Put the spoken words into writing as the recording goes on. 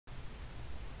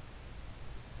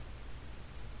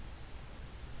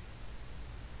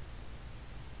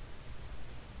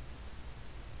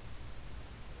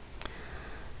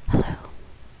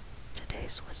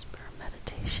Today's Whisper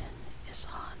meditation is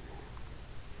on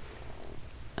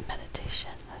a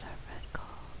meditation that I read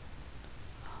called,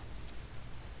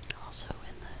 also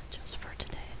in the Just for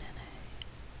Today in NA,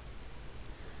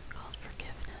 called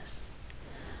Forgiveness.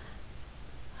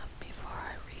 Before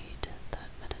I read that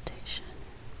meditation,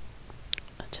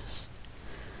 I just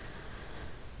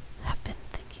have been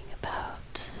thinking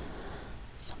about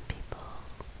some people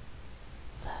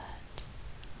that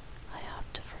I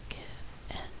have to forgive,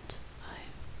 and I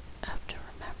have to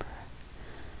remember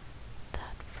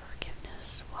that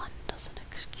forgiveness, one, doesn't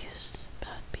excuse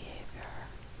bad behavior,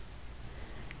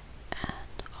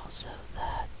 and also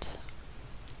that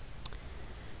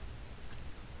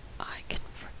I can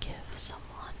forgive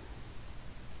someone,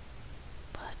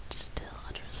 but still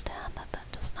understand that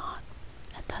that does not,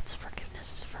 and that's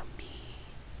forgiveness is for me,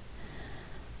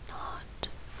 not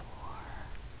for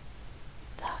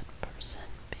that person,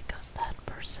 because that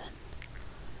person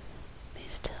may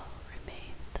still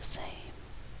remain the same,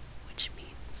 which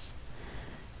means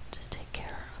to take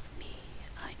care of me,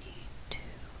 I need to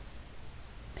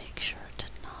make sure to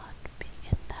not be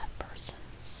in that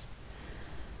person's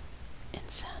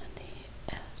insanity,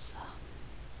 as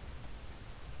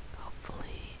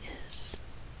hopefully is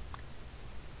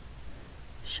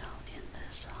shown in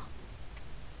this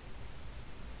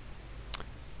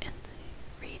in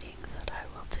the reading that I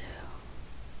will do.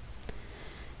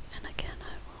 And again,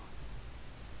 I will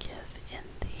give in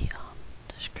the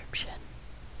description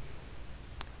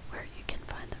where you can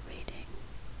find the reading.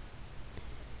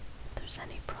 If there's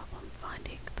any problem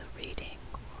finding the reading,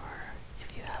 or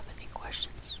if you have any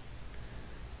questions,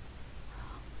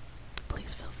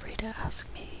 please feel free to ask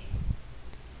me.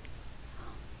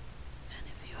 And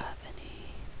if you have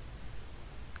any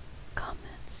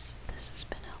comments, this has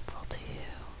been helpful to you,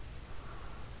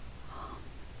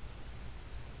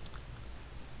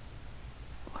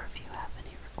 or if you have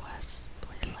any requests,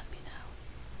 please let me know.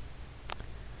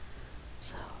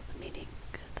 So the reading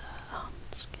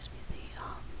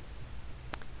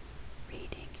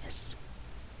is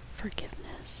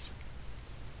Forgiveness.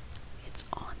 It's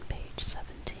on page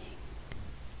 17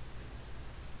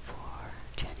 for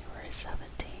January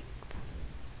 17th,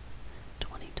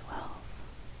 2012.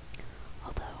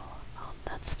 Although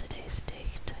that's today's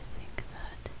date, I think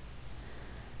that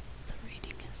the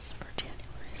reading is for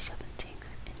January 17th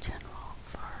in general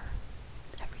for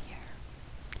every year.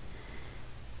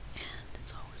 And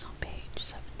it's always on page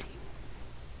 17.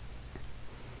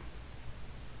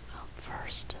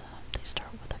 First, they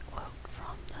start with a quote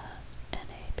from the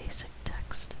NA Basic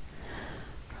Text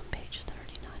from page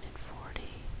 39 and 40,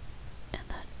 and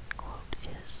that quote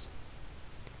is,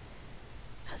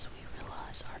 "As we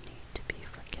realize our need to be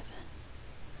forgiven,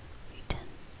 we tend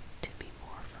to be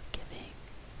more forgiving.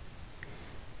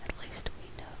 At least we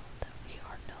know that we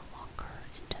are no longer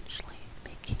intentionally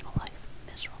making life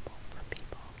miserable for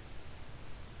people."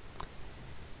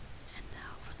 And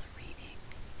now for the reading.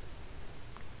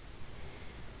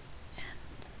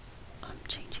 And I'm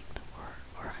changing the word,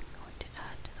 or I'm going to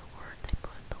add to the word, they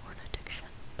put the word addiction,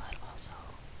 but also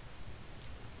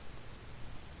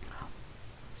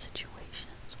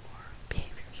situations or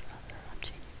behaviors rather, I'm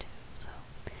changing to. So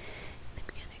in the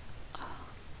beginning,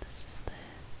 this is the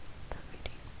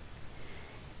reading.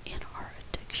 In our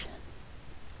addiction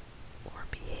or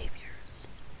behaviors,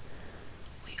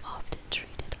 we often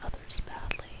treated others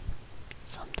badly,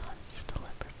 sometimes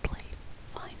deliberately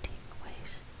finding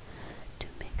ways to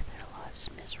make their lives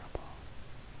miserable.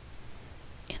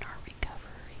 In our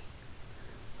recovery,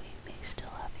 we may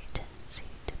still have a tendency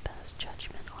to pass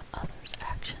judgment on others'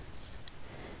 actions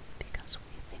because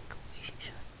we think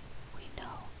we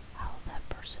know how that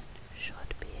person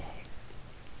should behave.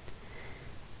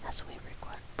 As we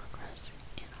progress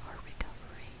in our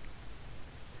recovery,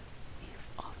 we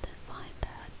often find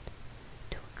that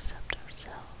to accept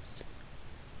ourselves,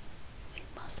 we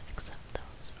must accept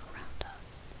those around us.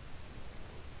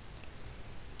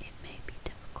 It may be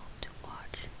difficult to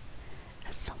watch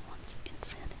as someone's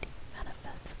insanity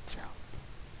manifests itself,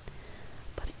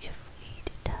 but if we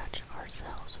detach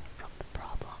ourselves from the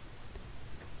problem,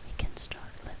 we can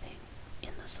start living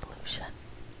in the solution.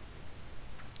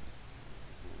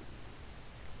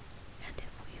 And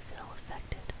if we feel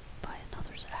affected by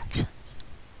another's actions,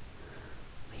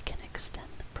 we can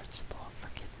extend